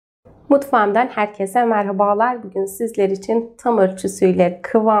Mutfağımdan herkese merhabalar. Bugün sizler için tam ölçüsüyle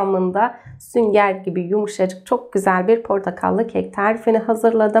kıvamında sünger gibi yumuşacık çok güzel bir portakallı kek tarifini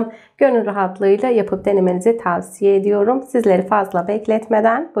hazırladım. Gönül rahatlığıyla yapıp denemenizi tavsiye ediyorum. Sizleri fazla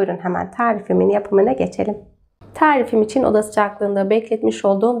bekletmeden buyurun hemen tarifimin yapımına geçelim. Tarifim için oda sıcaklığında bekletmiş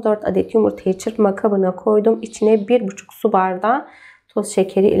olduğum 4 adet yumurtayı çırpma kabına koydum. İçine 1,5 su bardağı toz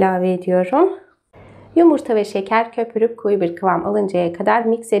şekeri ilave ediyorum. Yumurta ve şeker köpürüp koyu bir kıvam alıncaya kadar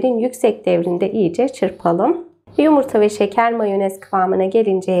mikserin yüksek devrinde iyice çırpalım. Yumurta ve şeker mayonez kıvamına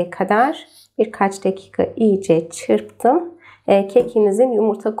gelinceye kadar birkaç dakika iyice çırptım. Kekinizin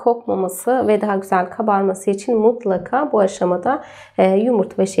yumurta kokmaması ve daha güzel kabarması için mutlaka bu aşamada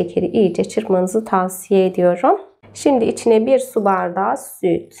yumurta ve şekeri iyice çırpmanızı tavsiye ediyorum. Şimdi içine 1 su bardağı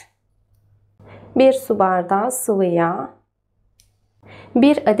süt, 1 su bardağı sıvı yağ,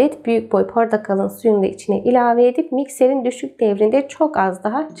 1 adet büyük boy portakalın suyunu da içine ilave edip mikserin düşük devrinde çok az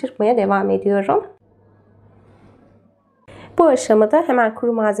daha çırpmaya devam ediyorum. Bu aşamada hemen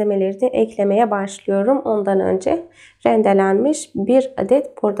kuru malzemeleri de eklemeye başlıyorum. Ondan önce rendelenmiş 1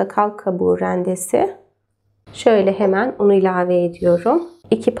 adet portakal kabuğu rendesi. Şöyle hemen onu ilave ediyorum.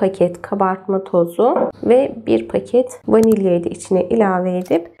 2 paket kabartma tozu ve 1 paket vanilyayı da içine ilave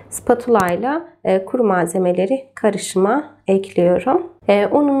edip spatula ile kuru malzemeleri karışıma ekliyorum.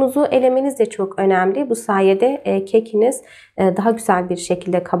 Ununuzu elemeniz de çok önemli. Bu sayede kekiniz daha güzel bir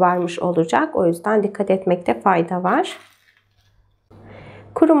şekilde kabarmış olacak. O yüzden dikkat etmekte fayda var.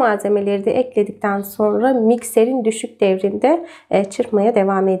 Kuru malzemeleri de ekledikten sonra mikserin düşük devrinde çırpmaya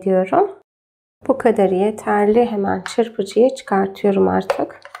devam ediyorum. Bu kadar yeterli. Hemen çırpıcıya çıkartıyorum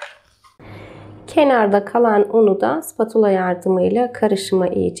artık. Kenarda kalan unu da spatula yardımıyla karışıma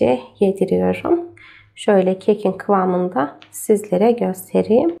iyice yediriyorum. Şöyle kekin kıvamında sizlere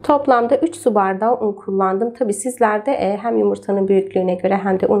göstereyim. Toplamda 3 su bardağı un kullandım. Tabi sizler de hem yumurtanın büyüklüğüne göre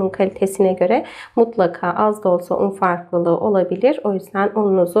hem de unun kalitesine göre mutlaka az da olsa un farklılığı olabilir. O yüzden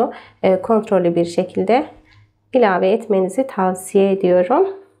ununuzu kontrollü bir şekilde ilave etmenizi tavsiye ediyorum.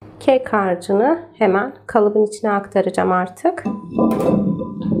 Kek harcını hemen kalıbın içine aktaracağım artık.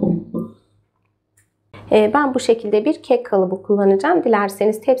 Ben bu şekilde bir kek kalıbı kullanacağım.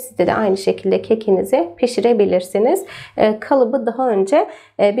 Dilerseniz tepside de aynı şekilde kekinizi pişirebilirsiniz. Kalıbı daha önce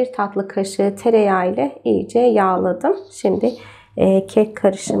 1 tatlı kaşığı tereyağı ile iyice yağladım. Şimdi kek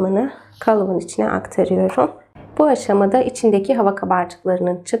karışımını kalıbın içine aktarıyorum. Bu aşamada içindeki hava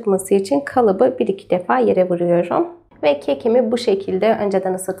kabarcıklarının çıkması için kalıbı 1-2 defa yere vuruyorum. Ve kekimi bu şekilde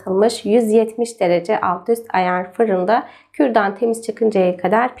önceden ısıtılmış 170 derece alt üst ayar fırında kürdan temiz çıkıncaya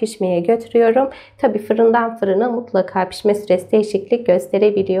kadar pişmeye götürüyorum. Tabi fırından fırına mutlaka pişme süresi değişiklik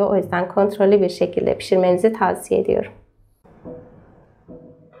gösterebiliyor. O yüzden kontrollü bir şekilde pişirmenizi tavsiye ediyorum.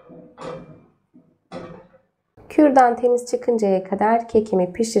 Kürdan temiz çıkıncaya kadar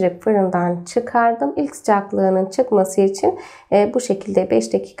kekimi pişirip fırından çıkardım. İlk sıcaklığının çıkması için bu şekilde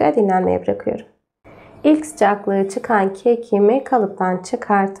 5 dakika dinlenmeye bırakıyorum. İlk sıcaklığı çıkan kekimi kalıptan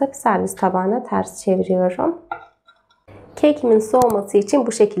çıkartıp servis tabağına ters çeviriyorum. Kekimin soğuması için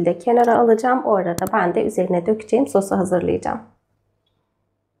bu şekilde kenara alacağım. O arada ben de üzerine dökeceğim sosu hazırlayacağım.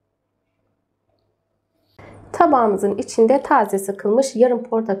 Tabağımızın içinde taze sıkılmış yarım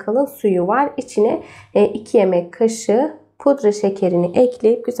portakalın suyu var. İçine 2 yemek kaşığı pudra şekerini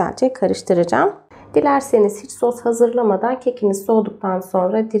ekleyip güzelce karıştıracağım. Dilerseniz hiç sos hazırlamadan kekiniz soğuduktan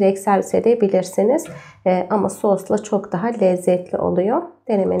sonra direkt servis edebilirsiniz. Ama sosla çok daha lezzetli oluyor.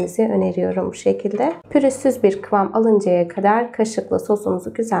 Denemenizi öneriyorum bu şekilde. Pürüzsüz bir kıvam alıncaya kadar kaşıkla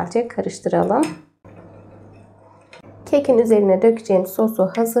sosumuzu güzelce karıştıralım. Kekin üzerine dökeceğim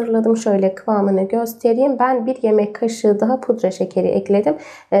sosu hazırladım. Şöyle kıvamını göstereyim. Ben 1 yemek kaşığı daha pudra şekeri ekledim.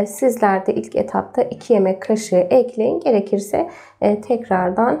 Sizler de ilk etapta 2 yemek kaşığı ekleyin. Gerekirse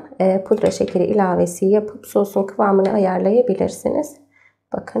tekrardan pudra şekeri ilavesi yapıp sosun kıvamını ayarlayabilirsiniz.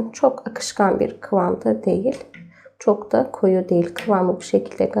 Bakın çok akışkan bir kıvamda değil. Çok da koyu değil. Kıvamı bu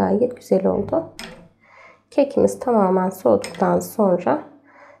şekilde gayet güzel oldu. Kekimiz tamamen soğuduktan sonra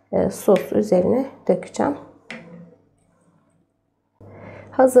sos üzerine dökeceğim.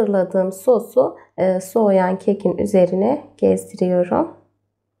 Hazırladığım sosu soğuyan kekin üzerine gezdiriyorum.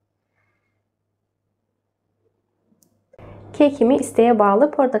 Kekimi isteğe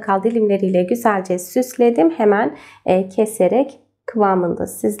bağlı portakal dilimleriyle güzelce süsledim. Hemen keserek kıvamında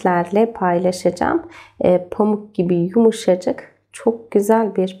sizlerle paylaşacağım. Pamuk gibi yumuşacık, çok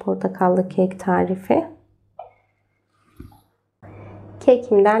güzel bir portakallı kek tarifi.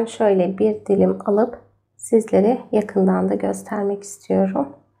 Kekimden şöyle bir dilim alıp sizlere yakından da göstermek istiyorum.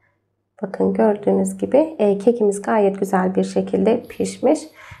 Bakın gördüğünüz gibi kekimiz gayet güzel bir şekilde pişmiş.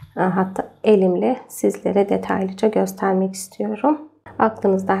 Hatta elimle sizlere detaylıca göstermek istiyorum.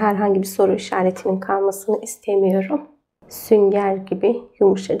 Aklınızda herhangi bir soru işaretinin kalmasını istemiyorum. Sünger gibi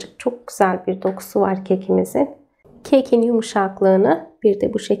yumuşacık, çok güzel bir dokusu var kekimizin. Kekin yumuşaklığını bir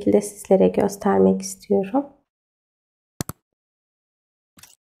de bu şekilde sizlere göstermek istiyorum.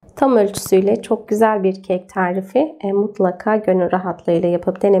 Tam ölçüsüyle çok güzel bir kek tarifi. Mutlaka gönül rahatlığıyla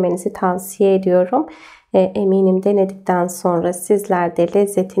yapıp denemenizi tavsiye ediyorum. Eminim denedikten sonra sizler de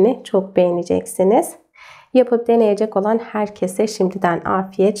lezzetini çok beğeneceksiniz. Yapıp deneyecek olan herkese şimdiden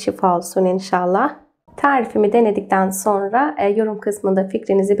afiyet, şifa olsun inşallah. Tarifimi denedikten sonra yorum kısmında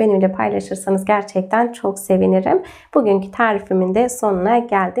fikrinizi benimle paylaşırsanız gerçekten çok sevinirim. Bugünkü tarifimin de sonuna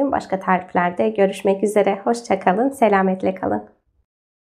geldim. Başka tariflerde görüşmek üzere. Hoşça kalın, selametle kalın.